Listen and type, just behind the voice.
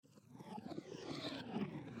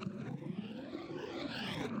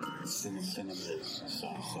Cinema's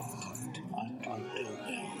Soft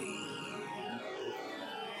Underbelly.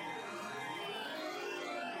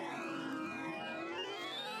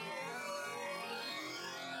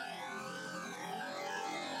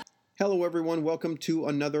 Hello, everyone. Welcome to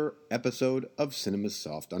another episode of Cinema's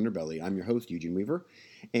Soft Underbelly. I'm your host, Eugene Weaver.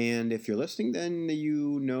 And if you're listening, then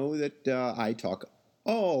you know that I talk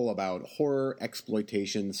all about horror,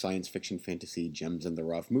 exploitation, science fiction, fantasy, gems in the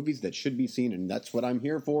rough, movies that should be seen, and that's what I'm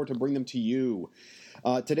here for, to bring them to you.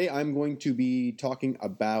 Today, I'm going to be talking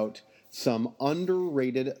about some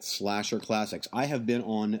underrated slasher classics. I have been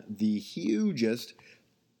on the hugest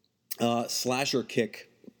slasher kick,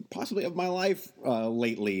 possibly of my life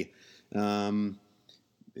lately. It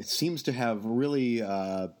seems to have really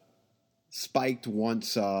spiked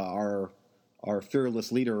once our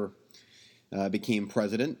fearless leader became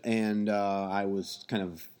president, and I was kind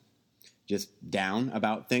of just down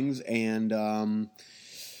about things, and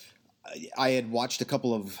I had watched a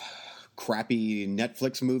couple of crappy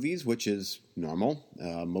Netflix movies, which is normal.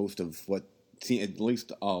 Most of what, at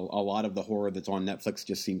least a lot of the horror that's on Netflix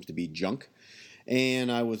just seems to be junk,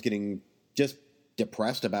 and I was getting just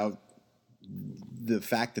depressed about the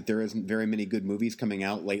fact that there isn't very many good movies coming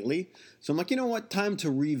out lately. So I'm like, you know what? Time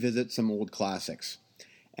to revisit some old classics.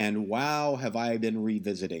 And wow, have I been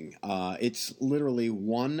revisiting. It's literally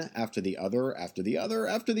one after the other, after the other,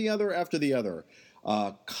 after the other, after the other.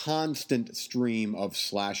 Constant stream of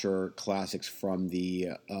slasher classics from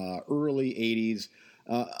the early 80s,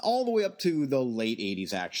 all the way up to the late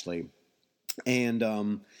 80s, actually.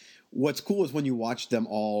 And what's cool is when you watch them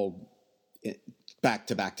all back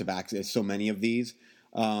to back to back. There's so many of these.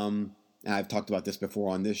 And I've talked about this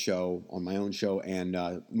before on this show, on my own show, and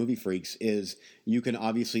Movie Freaks, is you can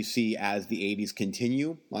obviously see as the 80s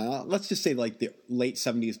continue, let's just say like the late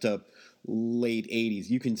 70s to late 80s,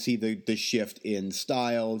 you can see the shift in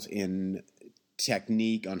styles, in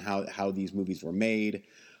technique, on how these movies were made,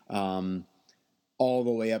 all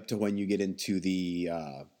the way up to when you get into the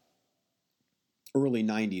early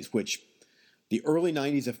 90s, which the early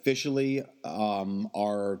 90s officially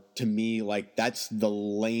are, to me, like, that's the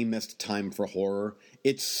lamest time for horror.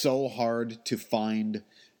 It's so hard to find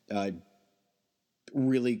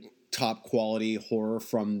really top quality horror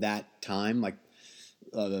from that time, like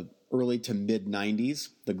the early to mid 90s,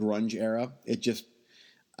 the grunge era. It just,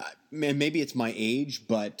 maybe it's my age,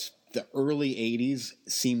 but the early 80s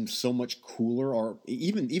seemed so much cooler, or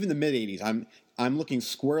even the mid 80s. I'm looking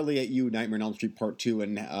squarely at you, Nightmare on Elm Street Part 2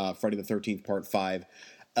 and Friday the 13th Part 5.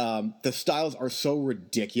 The styles are so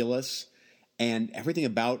ridiculous, and everything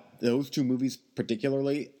about those two movies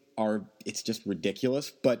particularly it's just ridiculous,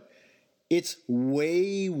 but it's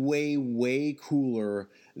way, way, way cooler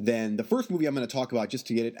than the first movie I'm going to talk about, just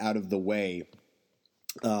to get it out of the way,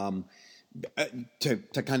 to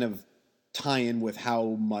kind of tie in with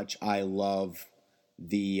how much I love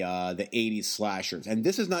the 80s slashers. And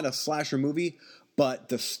this is not a slasher movie, but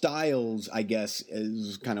the styles, I guess,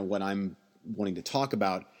 is kind of what I'm wanting to talk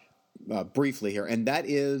about briefly here. And that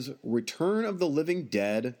is Return of the Living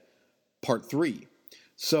Dead Part 3.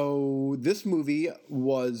 So this movie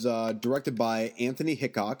was directed by Anthony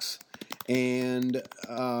Hickox and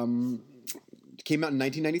came out in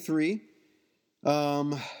 1993.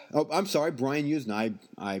 I'm sorry, Brian Yuzna.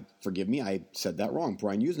 I forgive me, I said that wrong.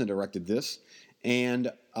 Brian Yuzna directed this.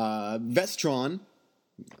 And Vestron,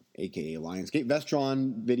 a.k.a. Lionsgate,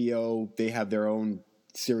 Vestron Video, they have their own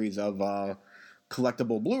series of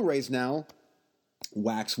collectible Blu-rays now.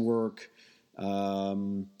 Waxwork,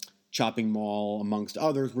 Chopping Mall, amongst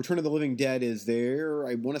others. Return of the Living Dead is their,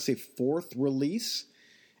 I want to say, fourth release.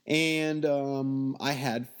 And I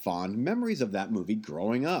had fond memories of that movie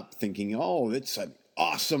growing up, thinking, oh, it's an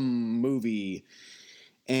awesome movie.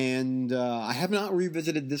 And I have not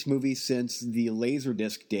revisited this movie since the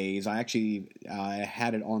Laserdisc days. I actually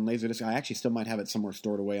had it on Laserdisc. I actually still might have it somewhere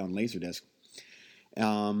stored away on Laserdisc.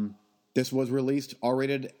 This was released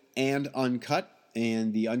R-rated and uncut.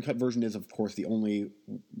 And the uncut version is, of course, the only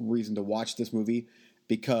reason to watch this movie,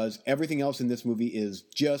 because everything else in this movie is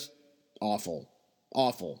just awful.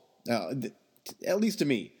 Awful. At least to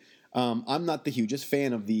me. I'm not the hugest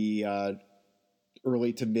fan of the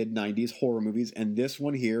early to mid 90s horror movies, and this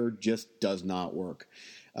one here just does not work.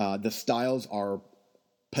 The styles are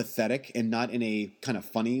pathetic, and not in a kind of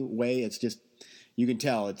funny way. It's just, you can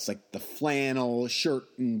tell it's like the flannel shirt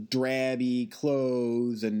and drabby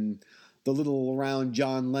clothes and the little round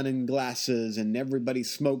John Lennon glasses, and everybody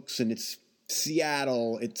smokes, and it's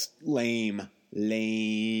Seattle. It's lame.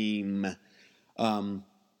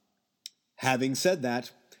 Having said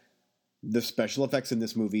that, the special effects in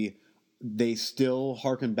this movie they still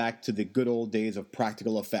harken back to the good old days of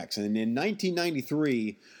practical effects. And in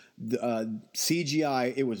 1993,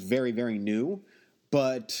 CGI, it was very, very new,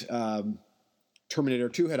 but Terminator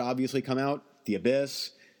 2 had obviously come out, The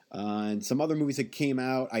Abyss, and some other movies that came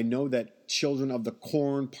out. I know that Children of the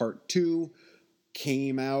Corn Part 2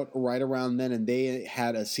 came out right around then, and they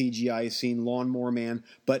had a CGI scene, Lawnmower Man.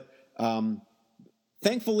 But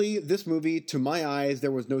thankfully, this movie, to my eyes,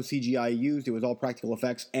 there was no CGI used. It was all practical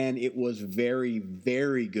effects, and it was very,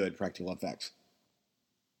 very good practical effects.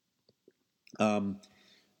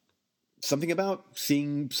 Something about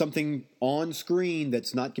seeing something on screen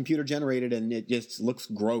that's not computer generated and it just looks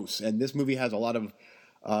gross. And this movie has a lot of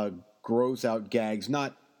gross out gags,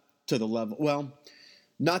 not to the level, well,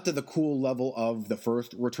 not to the cool level of the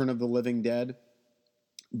first Return of the Living Dead,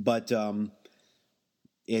 but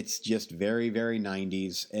it's just very, very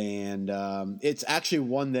 90s. And it's actually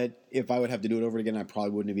one that if I would have to do it over again, I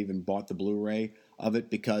probably wouldn't have even bought the Blu-ray of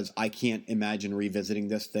it because I can't imagine revisiting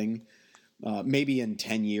this thing. Maybe in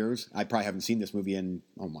 10 years. I probably haven't seen this movie in,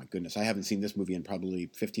 oh my goodness, I haven't seen this movie in probably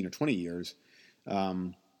 15 or 20 years.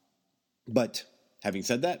 But having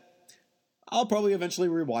said that, I'll probably eventually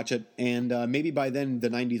rewatch it. And maybe by then the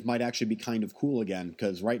 90s might actually be kind of cool again.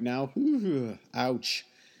 Because right now, ouch,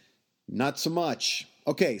 not so much.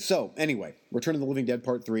 Okay, so anyway, Return of the Living Dead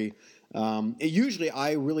Part 3. Usually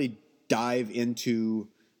I really dive into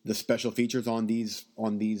the special features on these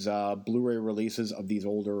Blu-ray releases of these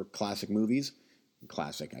older classic movies.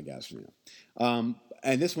 Classic, I guess. You know.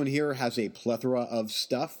 And this one here has a plethora of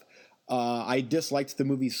stuff. I disliked the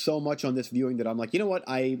movie so much on this viewing that I'm like, you know what?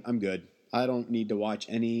 I'm good. I don't need to watch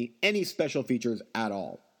any special features at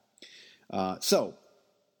all. So,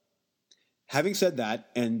 having said that,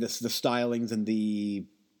 and the stylings and the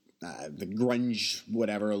grunge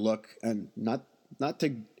whatever look, and not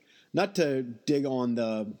to dig on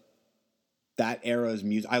that era's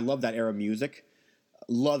music. I love that era music.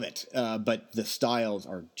 Love it. But the styles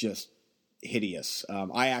are just hideous.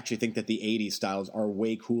 I actually think that the 80s styles are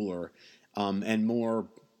way cooler and more,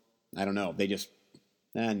 I don't know, they just,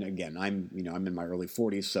 and again, I'm in my early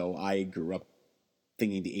 40s, so I grew up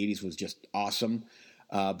thinking the 80s was just awesome.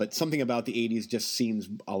 But something about the 80s just seems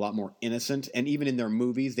a lot more innocent. And even in their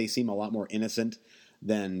movies, they seem a lot more innocent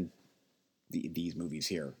than these movies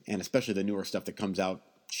here, and especially the newer stuff that comes out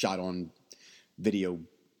shot on video,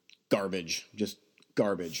 garbage, just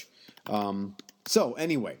garbage. So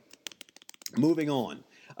anyway, moving on.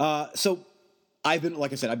 So I've been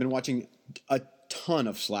watching a ton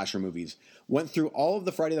of slasher movies. Went through all of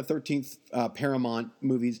the Friday the 13th Paramount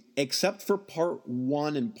movies except for Part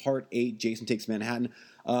 1 and Part 8, Jason Takes Manhattan.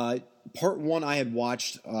 Part 1 I had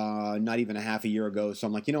watched not even a half a year ago, so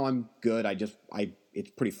I'm like, I'm good. It's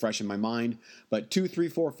pretty fresh in my mind. But 2, 3,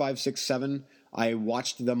 4, 5, 6, 7, I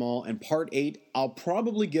watched them all. And Part 8, I'll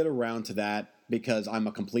probably get around to that because I'm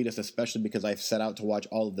a completist, especially because I've set out to watch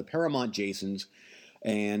all of the Paramount Jasons.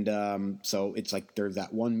 And so it's like there's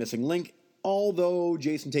that one missing link. Although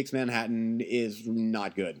Jason Takes Manhattan is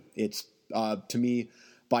not good. It's, to me,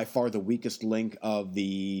 by far the weakest link of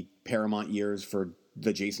the Paramount years for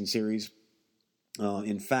the Jason series.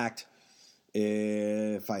 In fact,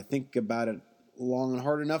 if I think about it long and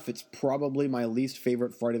hard enough, it's probably my least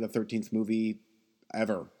favorite Friday the 13th movie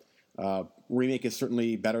ever. Remake is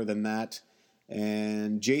certainly better than that.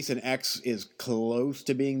 And Jason X is close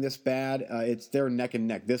to being this bad. They're neck and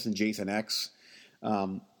neck, this and Jason X.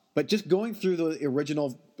 But just going through the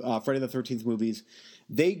original Friday the 13th movies,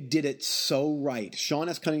 they did it so right. Sean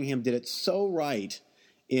S. Cunningham did it so right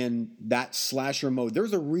in that slasher mode.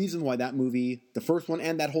 There's a reason why that movie, the first one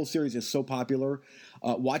and that whole series, is so popular.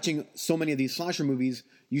 Watching so many of these slasher movies,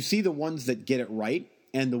 you see the ones that get it right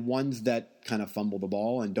and the ones that kind of fumble the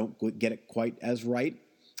ball and don't get it quite as right.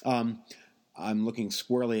 I'm looking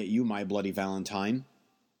squarely at you, My Bloody Valentine.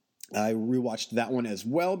 I rewatched that one as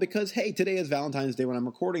well because, hey, today is Valentine's Day when I'm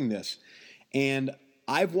recording this. And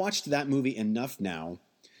I've watched that movie enough now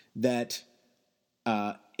that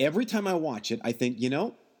every time I watch it, I think,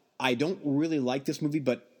 I don't really like this movie,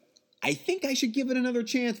 but I think I should give it another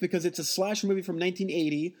chance because it's a slasher movie from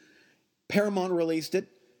 1980. Paramount released it,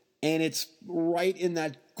 and it's right in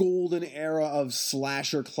that golden era of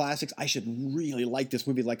slasher classics. I should really like this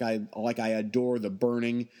movie like I adore The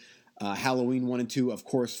Burning, Halloween 1 and 2, of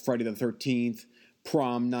course, Friday the 13th,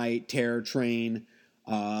 Prom Night, Terror Train,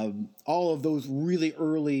 all of those really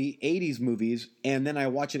early 80s movies. And then I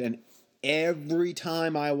watch it, and every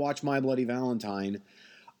time I watch My Bloody Valentine,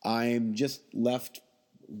 I'm just left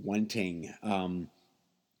wanting.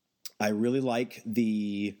 I really like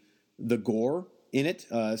the gore in it,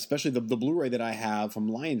 especially the Blu-ray that I have from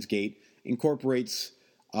Lionsgate incorporates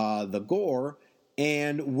the gore.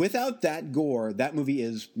 And without that gore, that movie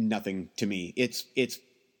is nothing to me. It's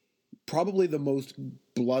probably the most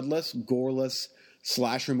bloodless, goreless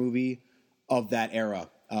slasher movie of that era.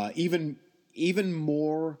 Even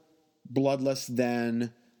more bloodless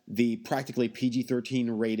than the practically PG-13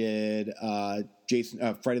 rated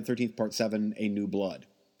Friday the 13th Part 7, A New Blood.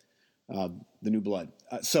 The New Blood.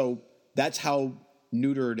 So that's how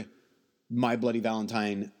neutered My Bloody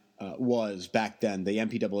Valentine was back then. The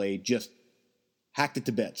MPAA just hacked it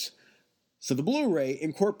to bits. So the Blu-ray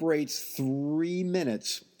incorporates 3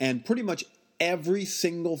 minutes and pretty much every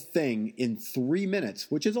single thing in 3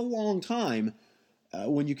 minutes, which is a long time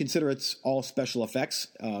when you consider it's all special effects,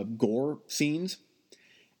 gore scenes.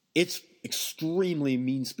 It's extremely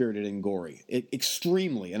mean-spirited and gory.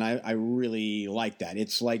 Extremely, and I really like that.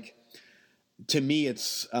 It's like, to me,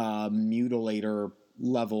 it's Mutilator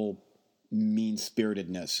level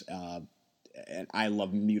mean-spiritedness. And I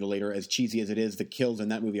love Mutilator, as cheesy as it is. The kills in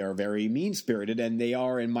that movie are very mean-spirited, and they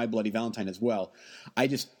are in My Bloody Valentine as well. I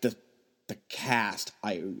just, the cast,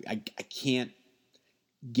 I can't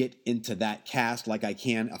get into that cast like I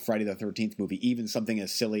can a Friday the 13th movie, even something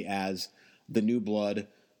as silly as The New Blood.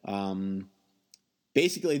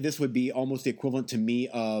 Basically, this would be almost the equivalent to me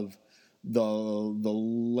of the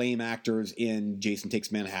lame actors in Jason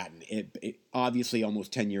Takes Manhattan. It obviously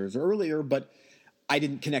almost 10 years earlier, but I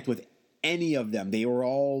didn't connect with any of them. I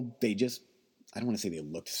don't want to say they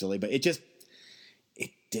looked silly, but it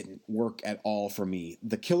didn't work at all for me.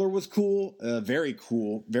 The killer was cool,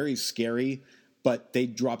 very scary, but they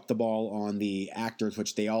dropped the ball on the actors,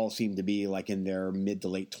 which they all seemed to be like in their mid to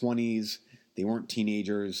late 20s. They weren't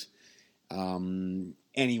teenagers.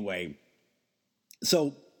 Anyway,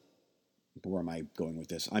 so where am I going with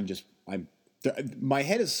this? My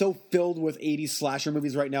head is so filled with 80s slasher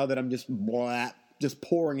movies right now that I'm just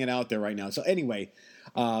pouring it out there right now. So anyway,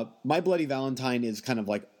 My Bloody Valentine is kind of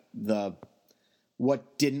like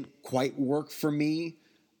what didn't quite work for me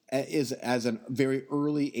is as a very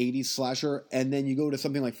early 80s slasher. And then you go to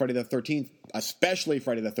something like Friday the 13th, especially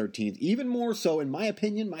Friday the 13th, even more so, in my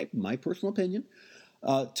opinion, my personal opinion,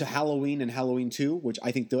 to Halloween and Halloween 2, which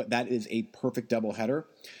I think that is a perfect doubleheader.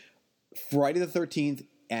 Friday the 13th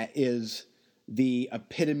is the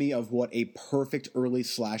epitome of what a perfect early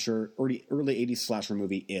 80s slasher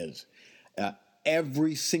movie is.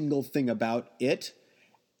 Every single thing about it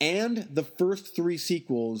and the first 3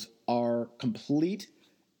 sequels are complete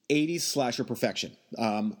 80s slasher perfection.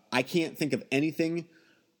 I can't think of anything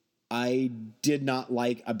I did not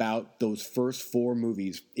like about those first 4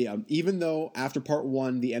 movies. Even though after part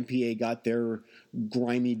 1, the MPA got their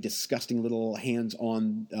grimy, disgusting little hands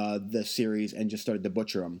on the series and just started to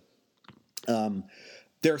butcher them.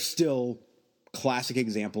 They're still classic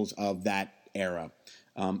examples of that era.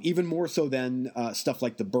 Even more so than stuff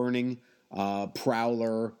like The Burning,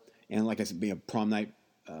 Prowler, and like I said, Prom Night.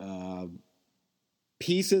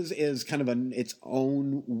 Pieces is kind of its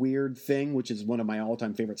own weird thing, which is one of my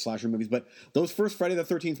all-time favorite slasher movies. But those first Friday the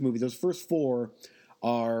 13th movies, those first 4,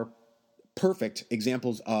 are perfect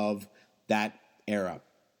examples of that era.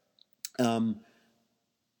 Part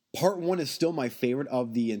 1 is still my favorite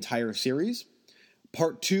of the entire series.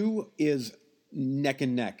 Part 2 is neck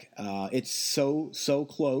and neck. It's so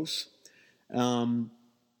close.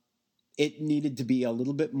 It needed to be a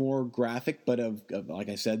little bit more graphic, but like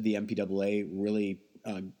I said, the MPAA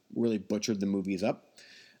really butchered the movies up.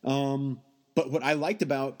 But what I liked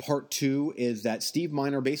about Part 2 is that Steve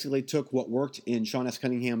Miner basically took what worked in Sean S.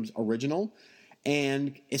 Cunningham's original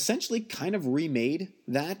and essentially kind of remade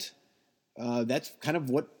that. That's kind of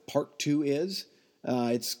what Part 2 is.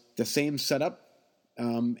 It's the same setup.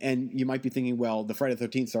 And you might be thinking, well, the Friday the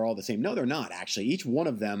 13th are all the same. No, they're not, actually. Each one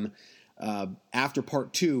of them, after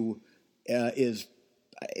Part 2, is,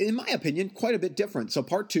 in my opinion, quite a bit different. So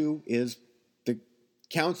Part 2 is the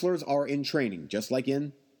counselors are in training, just like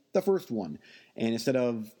in the first one. And instead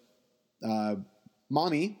of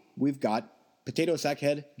Mommy, we've got Potato Sack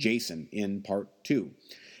Head Jason in Part 2.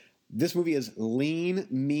 This movie is lean,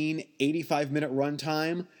 mean, 85-minute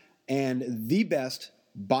runtime, and the best,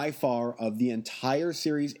 by far, of the entire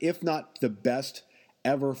series, if not the best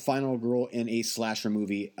ever final girl in a slasher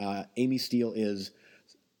movie. Amy Steele is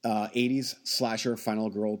 80s slasher final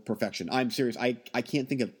girl perfection. I'm serious. I can't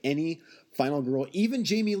think of any final girl, even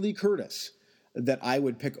Jamie Lee Curtis, that I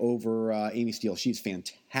would pick over Amy Steele. She's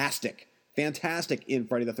fantastic. Fantastic in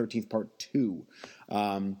Friday the 13th Part 2.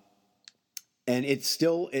 And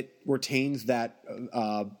it retains that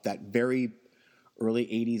very early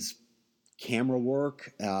 80s camera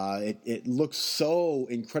work. It looks so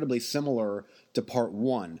incredibly similar to Part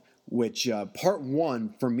 1, which Part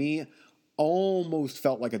 1, for me, almost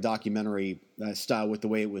felt like a documentary style with the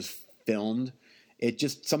way it was filmed. It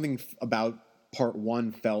just, something about part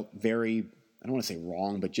one felt very, I don't want to say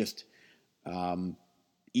wrong, but just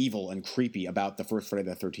evil and creepy about the first Friday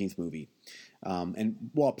the 13th movie. And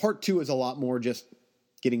while part two is a lot more just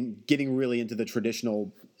getting really into the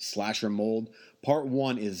traditional slasher mold, part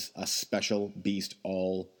one is a special beast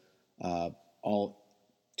all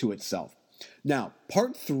to itself. Now,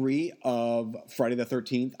 part three of Friday the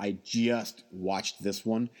 13th, I just watched this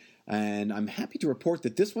one, and I'm happy to report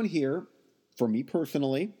that this one here, for me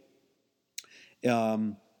personally,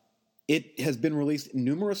 it has been released in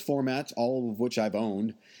numerous formats, all of which I've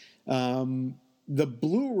owned. The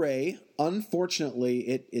Blu-ray, unfortunately,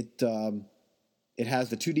 it has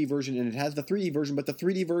the 2D version and it has the 3D version, but the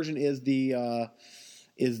 3D version is the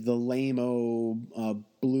lame-o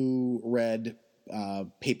blue-red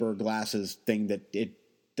paper glasses thing that it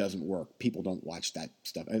doesn't work. People don't watch that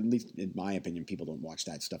stuff. At least in my opinion, people don't watch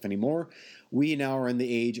that stuff anymore. We now are in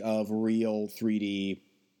the age of real 3D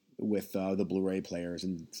with the Blu-ray players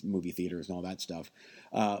and movie theaters and all that stuff.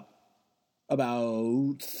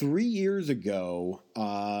 About 3 years ago,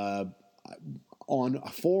 on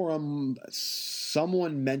a forum,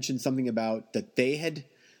 someone mentioned something about that they had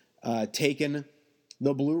taken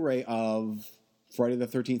the Blu-ray of Friday the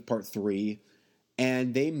 13th Part 3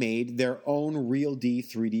 and they made their own Real D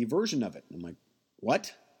 3D version of it. I'm like,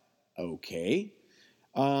 what? Okay.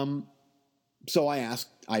 So I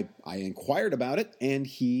inquired about it, and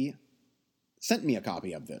he sent me a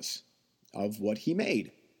copy of this, of what he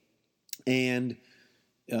made. And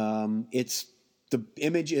the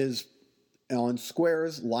image is on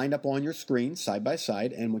squares lined up on your screen side by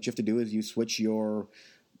side, and what you have to do is you switch your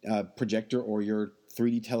projector or your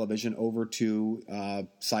 3D television over to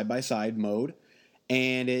side by side mode,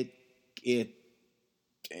 and it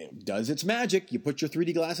does its magic. You put your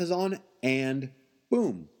 3D glasses on, and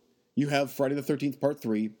boom, you have Friday the 13th Part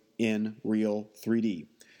 3 in real 3D.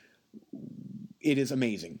 It is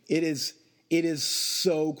amazing. It is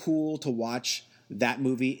so cool to watch that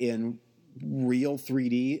movie in real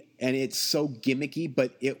 3D, and it's so gimmicky,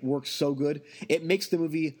 but it works so good. It makes the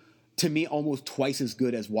movie, to me, almost twice as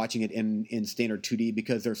good as watching it in standard 2D,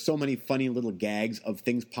 because there's so many funny little gags of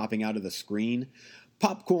things popping out of the screen.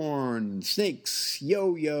 Popcorn, snakes,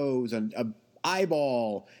 yo-yos, an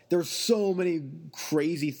eyeball. There's so many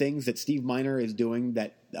crazy things that Steve Miner is doing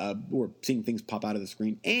that we're seeing things pop out of the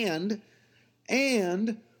screen. And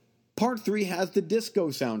Part 3 has the disco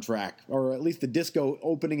soundtrack, or at least the disco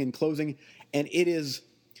opening and closing, and it is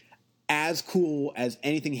as cool as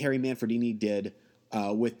anything Harry Manfredini did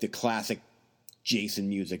with the classic Jason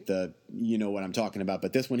music. You know what I'm talking about,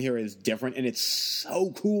 but this one here is different, and it's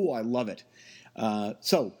so cool. I love it.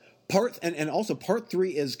 So Part 3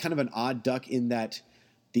 is kind of an odd duck in that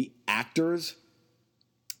the actors,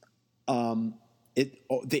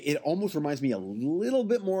 it almost reminds me a little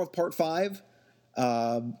bit more of Part 5.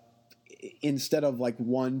 Instead of like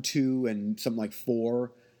 1, 2, and something like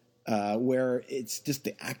 4, where it's just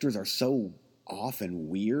the actors are so off and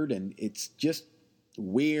weird, and it's just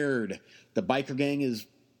weird. The biker gang is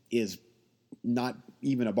not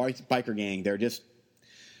even a biker gang. They're just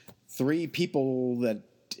 3 people that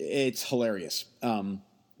it's hilarious.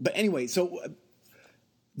 But anyway, so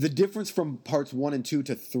the difference from parts 1 and 2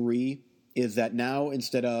 to 3 is that now,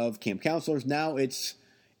 instead of camp counselors, now it's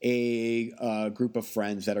a group of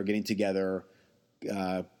friends that are getting together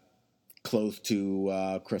close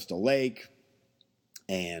to Crystal Lake,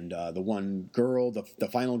 and the one girl, the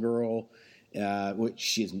final girl, which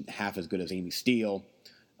she isn't half as good as Amy Steele.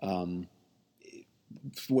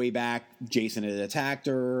 Way back, Jason had attacked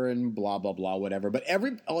her, and blah blah blah, whatever. But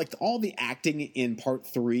all the acting in Part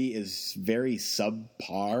 3 is very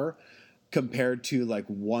subpar compared to like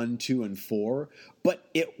 1, 2, and 4. But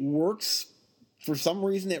it works. For some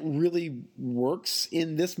reason, it really works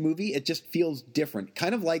in this movie. It just feels different.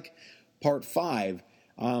 Kind of like Part 5.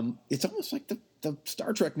 It's almost like the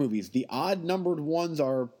Star Trek movies. The odd-numbered ones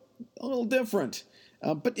are a little different.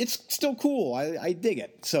 But it's still cool. I dig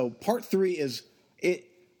it. So Part 3 is...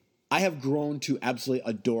 I have grown to absolutely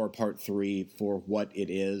adore Part 3 for what it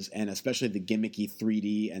is, and especially the gimmicky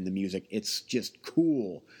 3D and the music. It's just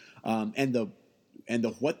cool. And the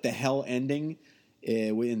what the hell ending...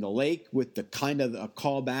 in the lake, with the kind of a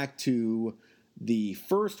callback to the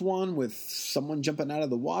first one with someone jumping out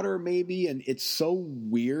of the water, maybe, and it's so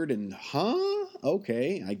weird and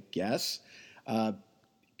okay, I guess.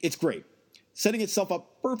 It's great. Setting itself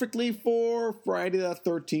up perfectly for Friday the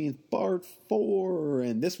 13th Part 4,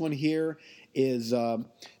 and this one here is...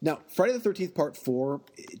 now, Friday the 13th Part 4,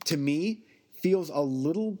 to me, feels a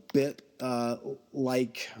little bit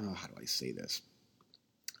like, how do I say this?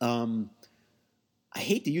 I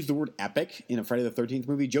hate to use the word epic in a Friday the 13th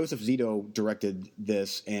movie. Joseph Zito directed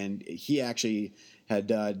this, and he actually had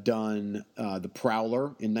done The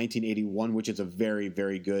Prowler in 1981, which is a very,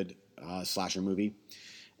 very good slasher movie.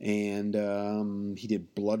 And he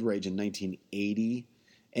did Blood Rage in 1980.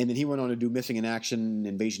 And then he went on to do Missing in Action,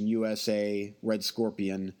 Invasion USA, Red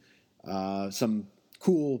Scorpion, some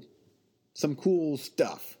cool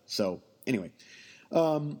stuff. So anyway.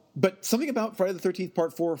 But something about Friday the 13th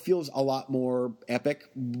Part 4 feels a lot more epic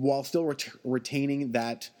while still retaining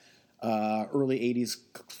that early 80s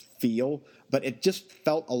feel. But it just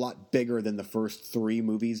felt a lot bigger than the first three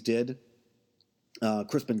movies did.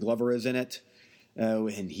 Crispin Glover is in it,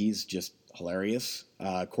 and he's just hilarious.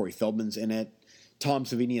 Corey Feldman's in it. Tom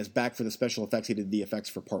Savini is back for the special effects. He did the effects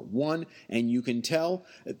for Part 1, and you can tell...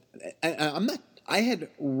 I had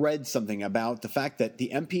read something about the fact that the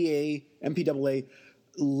MPAA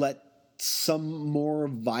let some more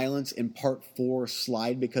violence in Part 4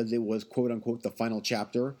 slide because it was quote unquote the final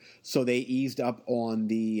chapter. So they eased up on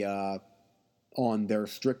their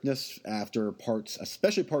strictness after parts,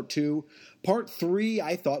 especially Part 2. Part 3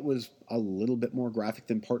 I thought was a little bit more graphic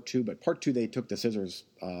than Part 2, but Part 2 they took the scissors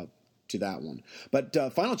to that one. But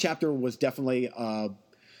final chapter was definitely a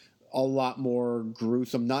lot more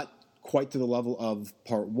gruesome, not quite to the level of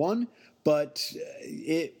Part 1, but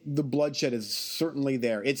the bloodshed is certainly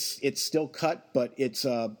there. It's still cut, but it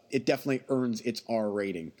definitely earns its R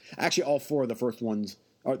rating. Actually, all four of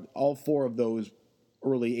those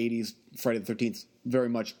early 80s Friday the 13th very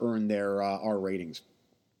much earn their R ratings.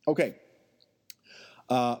 Okay.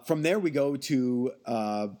 From there we go to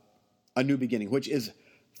A New Beginning, which is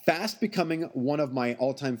fast becoming one of my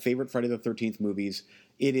all-time favorite Friday the 13th movies.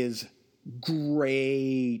 It is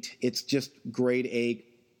great. It's just grade A,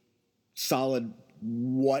 solid.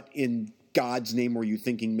 What in God's name were you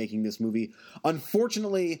thinking making this movie?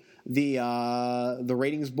 Unfortunately, the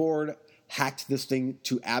ratings board hacked this thing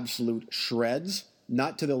to absolute shreds.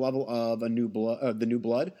 Not to the level of The New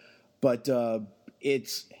Blood, but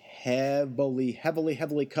it's heavily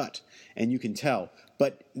cut, and you can tell.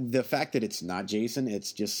 But the fact that it's not Jason,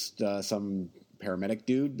 it's just some paramedic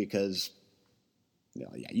dude, because. Yeah,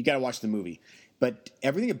 you got to watch the movie. But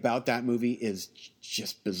everything about that movie is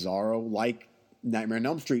just bizarro, like Nightmare on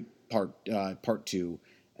Elm Street Part 2,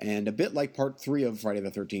 and a bit like Part 3 of Friday the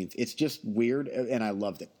 13th. It's just weird, and I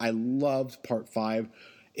loved it. I loved Part 5.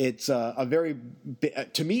 It's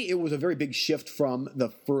to me, it was a very big shift from the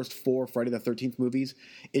first four Friday the 13th movies.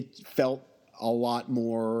 It felt a lot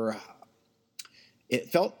more... It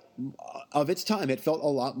felt, of its time, it felt a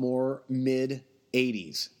lot more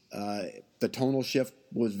mid-80s. The tonal shift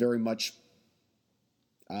was very much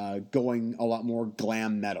going a lot more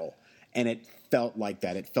glam metal, and it felt like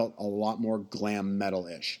that. It felt a lot more glam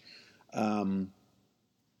metal-ish. And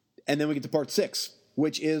then we get to Part 6,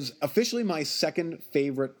 which is officially my second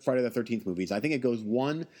favorite Friday the 13th movies. I think it goes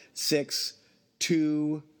 1, 6,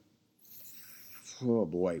 2... Oh,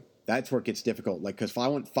 boy. That's where it gets difficult, because I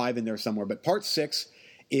want 5 in there somewhere. But Part 6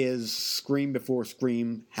 is Scream before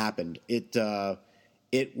Scream happened.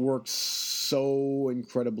 It works so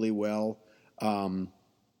incredibly well.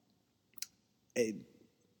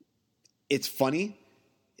 It's funny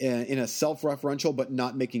in a self-referential but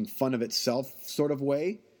not making fun of itself sort of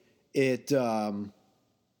way. It's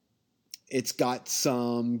got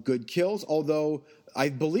some good kills, although I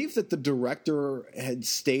believe that the director had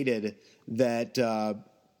stated that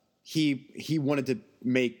he wanted to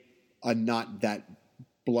make a not that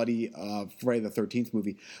bloody Friday the 13th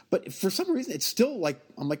movie, but for some reason it's still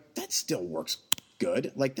I'm like, that still works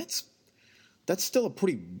good. That's still a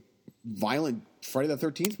pretty violent Friday the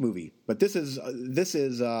 13th movie. But this is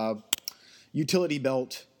utility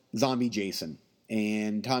belt zombie Jason,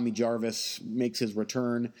 and Tommy Jarvis makes his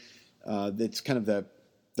return. It's kind of the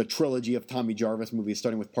trilogy of Tommy Jarvis movies,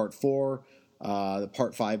 starting with Part 4. The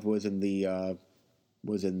Part 5 was in the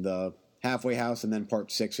halfway house, and then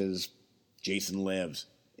Part 6 is Jason Lives.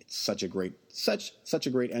 It's such a great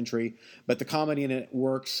entry, but the comedy in it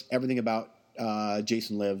works. Everything about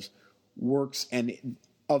Jason Lives works, and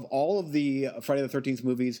of all of the Friday the 13th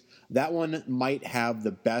movies, that one might have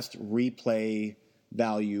the best replay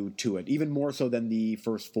value to it, even more so than the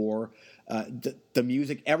first four. The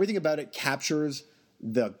music, everything about it captures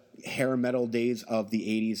the hair metal days of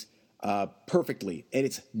the 80s perfectly, and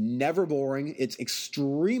it's never boring. It's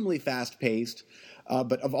extremely fast-paced.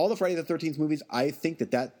 But of all the Friday the 13th movies, I think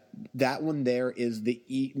that one there is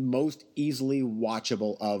the most easily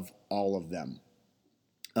watchable of all of them.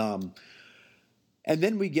 And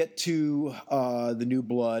then we get to The New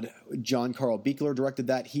Blood. John Carl Buechler directed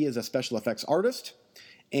that. He is a special effects artist.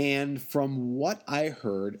 And from what I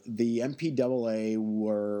heard, the MPAA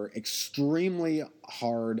were extremely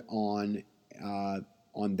hard on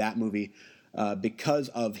that movie because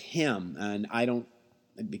of him. And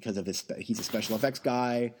because of he's a special effects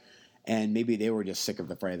guy, and maybe they were just sick of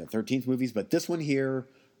the Friday the 13th movies. But this one here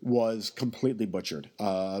was completely butchered,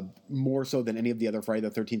 more so than any of the other Friday the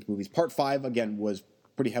 13th movies. Part 5, again, was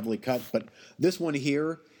pretty heavily cut, but this one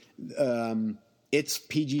here, it's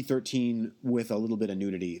PG-13 with a little bit of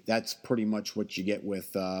nudity. That's pretty much what you get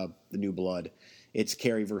with The New Blood. It's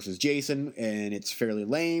Carrie versus Jason, and it's fairly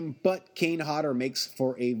lame, but Kane Hodder makes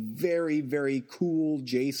for a very, very cool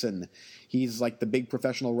Jason. He's like the big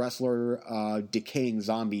professional wrestler, decaying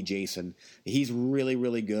zombie Jason. He's really,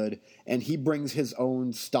 really good, and he brings his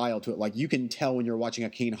own style to it. Like, you can tell when you're watching a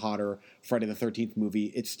Kane Hodder Friday the 13th movie,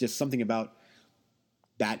 it's just something about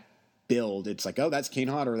that build. It's like, oh, that's Kane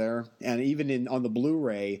Hodder there. And even on the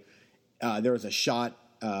Blu-ray, there was a shot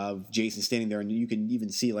of Jason standing there, and you can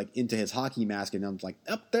even see like into his hockey mask, and I'm like,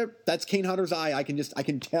 up there, that's Kane Hodder's eye. I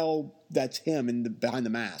can tell that's him behind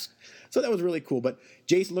the mask. So that was really cool. But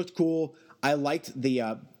Jason looked cool. I liked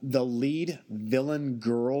the lead villain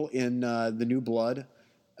girl in The New Blood.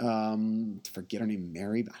 Forget her name,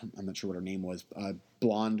 Mary. I'm not sure what her name was.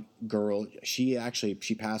 Blonde girl. She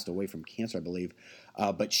passed away from cancer, I believe.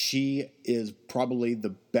 But she is probably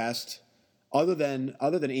the best. Other than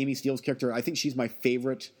Amy Steele's character, I think she's my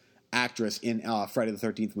favorite actress in Friday the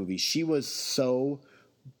 13th movie. She was so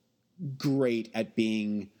great at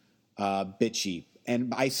being bitchy,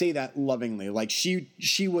 and I say that lovingly. Like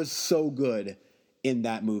she was so good in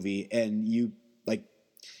that movie, and you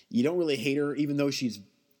don't really hate her, even though she's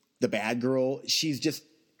the bad girl. She's just,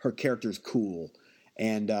 her character's cool,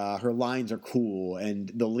 and her lines are cool,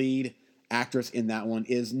 and the lead actress in that one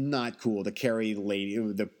is not cool. The Carrie lady,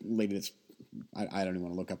 the lady that's, I don't even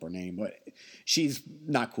want to look up her name, but she's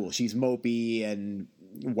not cool. She's mopey and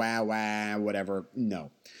wah, whatever.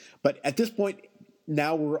 No. But at this point,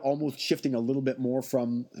 now we're almost shifting a little bit more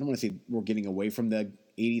from, I don't want to say we're getting away from the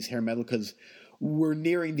 80s hair metal, because we're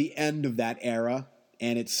nearing the end of that era,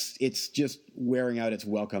 and it's just wearing out its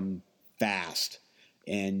welcome fast.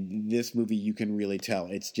 And this movie, you can really tell,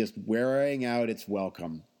 it's just wearing out its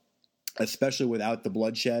welcome, especially without the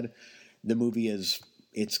bloodshed. The movie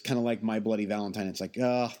it's kind of like My Bloody Valentine. It's like,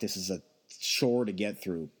 this is a chore to get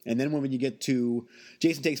through. And then when you get to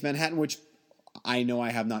Jason Takes Manhattan, which I know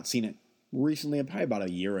I have not seen it recently, probably about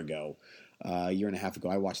a year ago, a year and a half ago.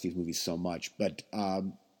 I watched these movies so much. But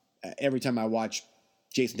every time I watch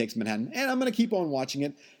Jason Takes Manhattan, and I'm going to keep on watching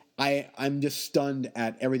it, I'm just stunned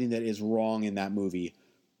at everything that is wrong in that movie.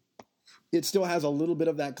 It still has a little bit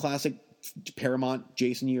of that classic Paramount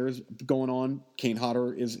Jason years going on. Kane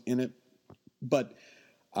Hodder is in it. But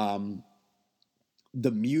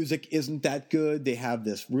the music isn't that good. They have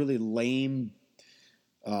this really lame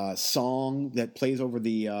song that plays over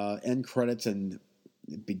the end credits and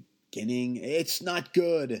the beginning. It's not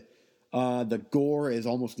good. The gore is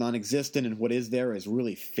almost non-existent, and what is there is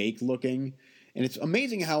really fake looking. And it's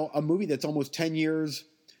amazing how a movie that's almost 10 years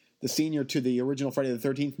the senior to the original Friday the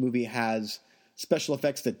 13th movie has special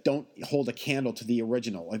effects that don't hold a candle to the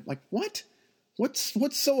original. Like what?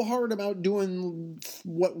 What's so hard about doing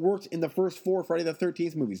what worked in the first 4 Friday the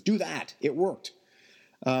 13th movies? Do that. It worked.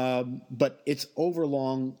 But it's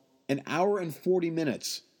overlong. An hour and 40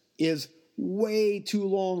 minutes is way too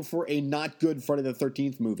long for a not good Friday the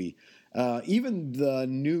 13th movie. Even The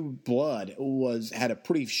New Blood had a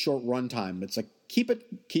pretty short runtime. It's like, keep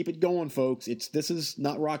it going, folks. This is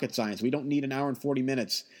not rocket science. We don't need an hour and 40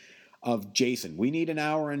 minutes of Jason. We need an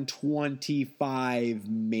hour and 25,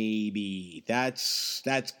 maybe. That's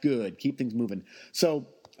good. Keep things moving. So,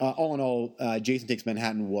 all in all, Jason Takes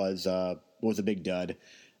Manhattan was a big dud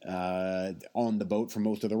on the boat for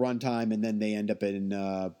most of the runtime, and then they end up in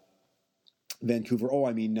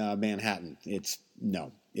Manhattan.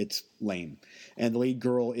 It's lame. And the lead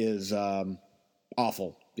girl is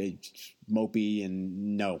awful. It's mopey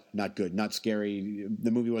and no, not good, not scary. The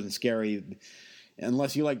movie wasn't scary.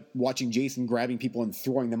 Unless you like watching Jason grabbing people and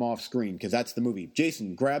throwing them off screen, because that's the movie.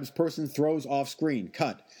 Jason grabs person, throws off screen.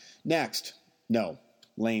 Cut. Next. No.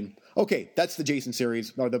 Lame. Okay, that's the Jason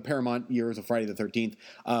series, or the Paramount years of Friday the 13th.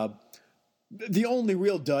 The only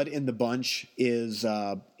real dud in the bunch is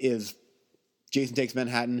Jason Takes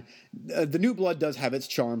Manhattan. The New Blood does have its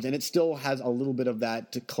charms, and it still has a little bit of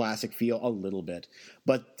that classic feel, a little bit.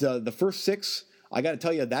 But the first 6... I got to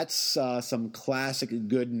tell you, that's some classic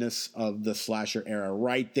goodness of the slasher era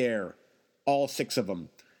right there. All 6 of them.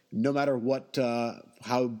 No matter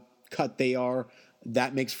how cut they are,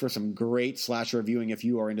 that makes for some great slasher viewing if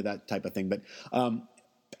you are into that type of thing. But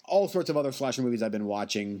all sorts of other slasher movies I've been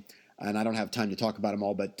watching, and I don't have time to talk about them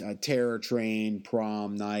all, but Terror Train,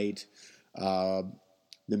 Prom Night, The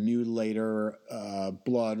Mutilator,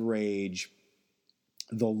 Blood Rage.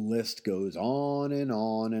 The list goes on and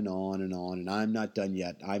on and on and on, and I'm not done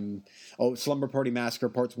yet. Slumber Party Massacre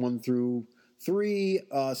Parts 1 through 3,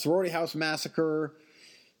 Sorority House Massacre.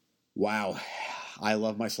 Wow, I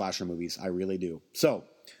love my slasher movies. I really do. So,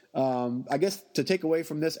 I guess to take away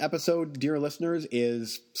from this episode, dear listeners,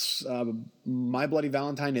 is My Bloody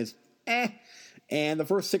Valentine is and the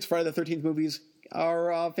first 6 Friday the 13th movies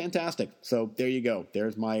are fantastic. So there you go.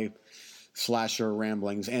 There's my slasher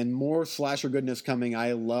ramblings, and more slasher goodness coming.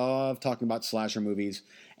 I love talking about slasher movies,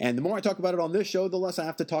 and the more I talk about it on this show, the less I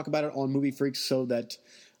have to talk about it on Movie Freaks, so that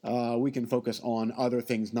we can focus on other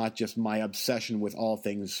things, not just my obsession with all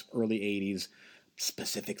things early 80s,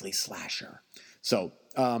 specifically slasher. So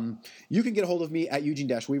you can get a hold of me at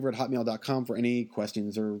eugene-weaver@hotmail.com for any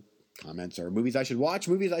questions or comments or movies I should watch,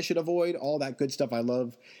 movies I should avoid, all that good stuff. I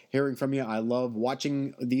love hearing from you. I love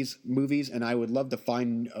watching these movies, and I would love to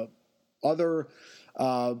find other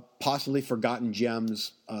possibly forgotten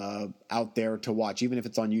gems out there to watch. Even if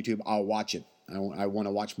it's on YouTube, I'll watch it. I want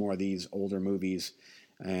to watch more of these older movies,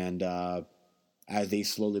 and as they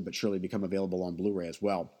slowly but surely become available on Blu-ray as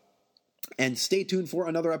well. And stay tuned for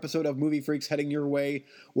another episode of Movie Freaks heading your way,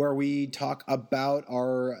 where we talk about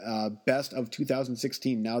our best of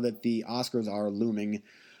 2016. Now that the Oscars are looming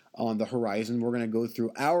on the horizon, we're going to go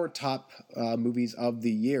through our top movies of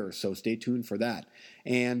the year. So stay tuned for that.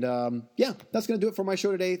 And that's going to do it for my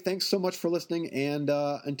show today. Thanks so much for listening. And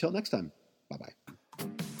until next time, bye-bye.